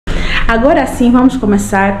Agora sim vamos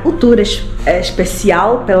começar o tour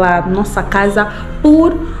especial pela nossa casa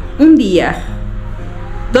por um dia,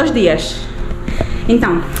 2 dias.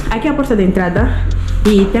 Então, aqui é a porta de entrada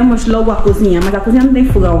e temos logo a cozinha, mas a cozinha não tem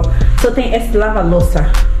fogão, só tem esse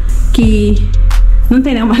lava-louça que não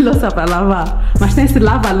tem nenhuma louça para lavar, mas tem esse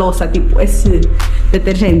lava-louça, tipo esse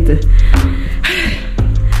detergente.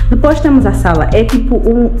 Depois temos a sala, é tipo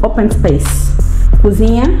um open space,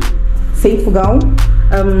 cozinha sem fogão,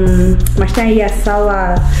 mas tem aí a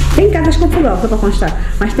sala, tem casas com fogão, só para constar,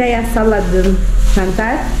 mas tem aí a sala de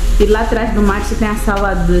jantar e lá atrás do Márcio tem a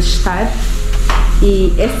sala de estar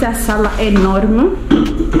e essa sala é enorme.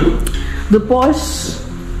 Depois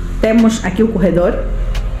temos aqui o corredor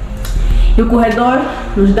e o corredor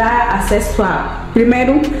nos dá acesso a,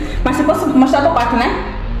 primeiro, mas eu posso mostrar o quarto,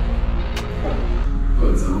 né?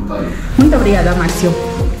 Muito obrigada, Márcio.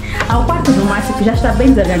 Ao quarto do Márcio, que já está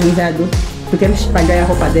bem desorganizado, porque ele espalhou a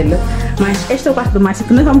roupa dele. Mas este é o quarto do Márcio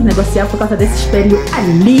que nós vamos negociar por causa desse espelho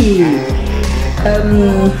ali.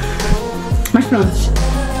 Mas pronto,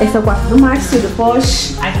 este é o quarto do Márcio.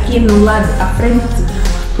 Depois, aqui no lado à frente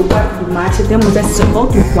do quarto do Márcio, temos esse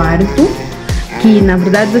outro quarto, que na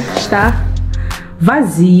verdade está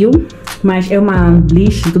vazio, mas é uma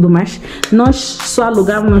beliche e tudo mais. Nós só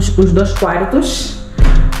alugamos os 2 quartos.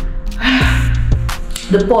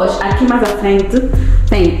 Depois, aqui mais à frente,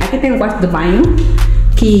 aqui tem um quarto de banho,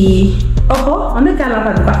 que... onde é que é a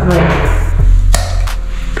lavada do quarto de banho?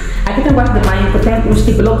 Aqui tem um quarto de banho, que temos,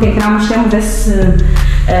 tipo, logo que entramos, temos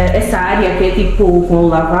essa área que é tipo com o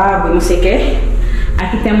lavabo e não sei o quê.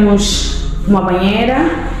 Aqui temos uma banheira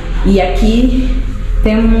e aqui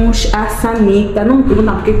temos a sanita. Não me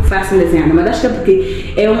perguntam porque foi assim desenhada, mas acho que é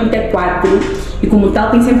porque é um T4 e como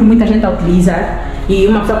tal tem sempre muita gente a utilizar. E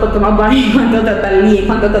uma pessoa pode tomar banho enquanto outra está ali,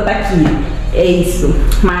 enquanto outra está aqui. É isso.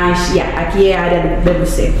 Mas, aqui é a área do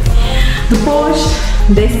WC. Depois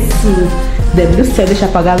desse WC, deixa eu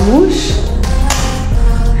apagar a luz.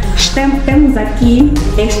 Temos aqui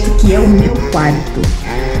este que é o meu quarto.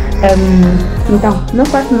 Então, meu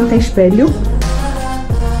quarto não tem espelho.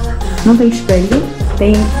 Não tem espelho.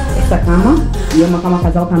 Tem essa cama. E é uma cama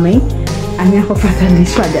casal também. A minha roupa está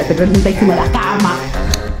lixada, tá vendo? Não está em cima da cama.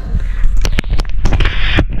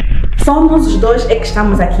 Só nós os dois é que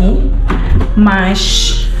estamos aqui,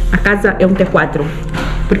 mas a casa é um T4,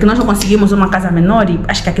 porque nós não conseguimos uma casa menor e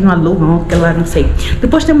acho que aqui não alugam, porque lá não sei.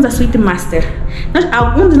 Depois temos a suíte master.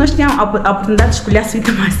 Alguns de nós tinham a oportunidade de escolher a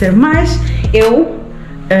suíte master, mas eu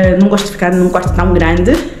não gosto de ficar num quarto tão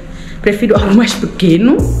grande, prefiro algo mais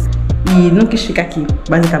pequeno e não quis ficar aqui,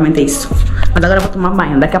 basicamente é isso. Mas agora eu vou tomar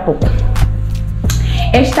banho daqui a pouco.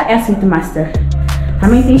 Esta é a suíte master.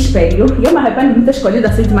 Também tem espelho, e eu me arrependo de ter escolhido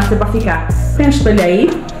a suíte master para ficar. Tem um espelho aí,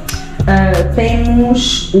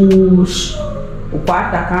 temos o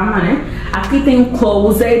quarto, a cama, né? Aqui tem um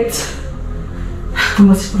closet.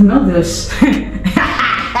 Meu Deus!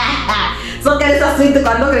 Só quero essa suíte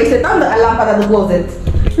quando eu crescer. Tá a lâmpada do closet?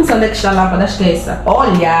 Não sei onde é que está a lâmpada, acho que é essa.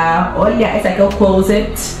 Olha, esse aqui é o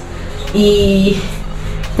closet. E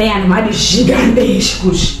tem armários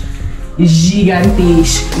gigantescos. E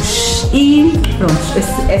pronto,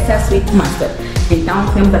 essa é a suíte master. Então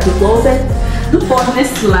temos aqui o closet. Depois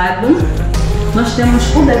nesse lado nós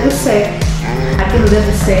temos o WC. Aqui no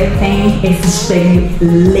WC tem esse espelho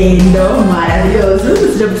lindo, maravilhoso.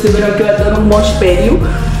 Vocês já perceberam que eu adoro um bom espelho.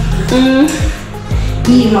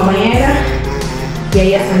 E uma banheira. E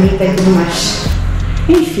aí a sanita e tudo mais.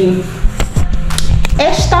 Enfim,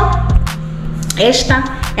 esta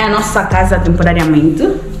é a nossa casa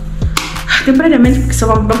temporariamente. Temporariamente, porque só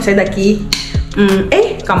vamos sair daqui.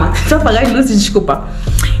 Ei, calma, só apagar as luzes, desculpa.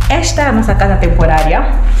 Esta é a nossa casa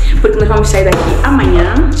temporária, porque nós vamos sair daqui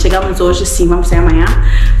amanhã. Chegamos hoje, sim, vamos sair amanhã.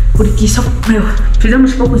 Porque só,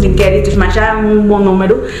 fizemos poucos inquéritos, mas já é um bom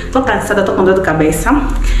número. Tô cansada, tô com dor de cabeça.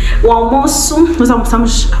 O almoço, nós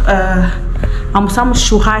almoçamos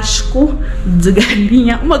churrasco de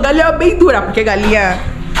galinha. Uma galinha bem dura, porque galinha...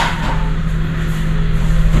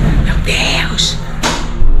 Meu Deus!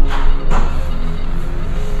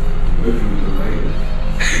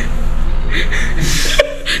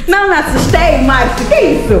 Não me assustei, Márcio, que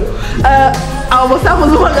é isso?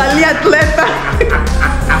 Almoçamos uma galinha atleta.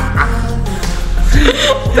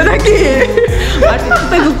 Será que tu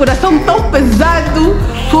tens um coração tão pesado,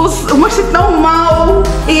 mas tão mau?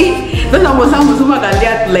 E nós almoçamos uma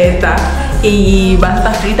galinha atleta e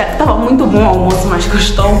batata frita. Estava muito bom o almoço, mas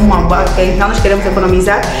custou uma vaca, então nós queremos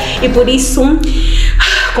economizar e por isso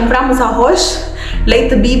compramos arroz,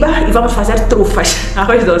 leite biba e vamos fazer trufas.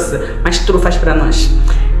 Arroz doce, mas trufas para nós.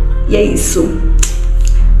 E é isso.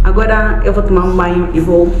 Agora eu vou tomar um banho e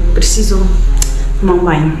preciso tomar um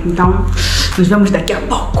banho. Então, nos vemos daqui a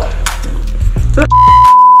pouco.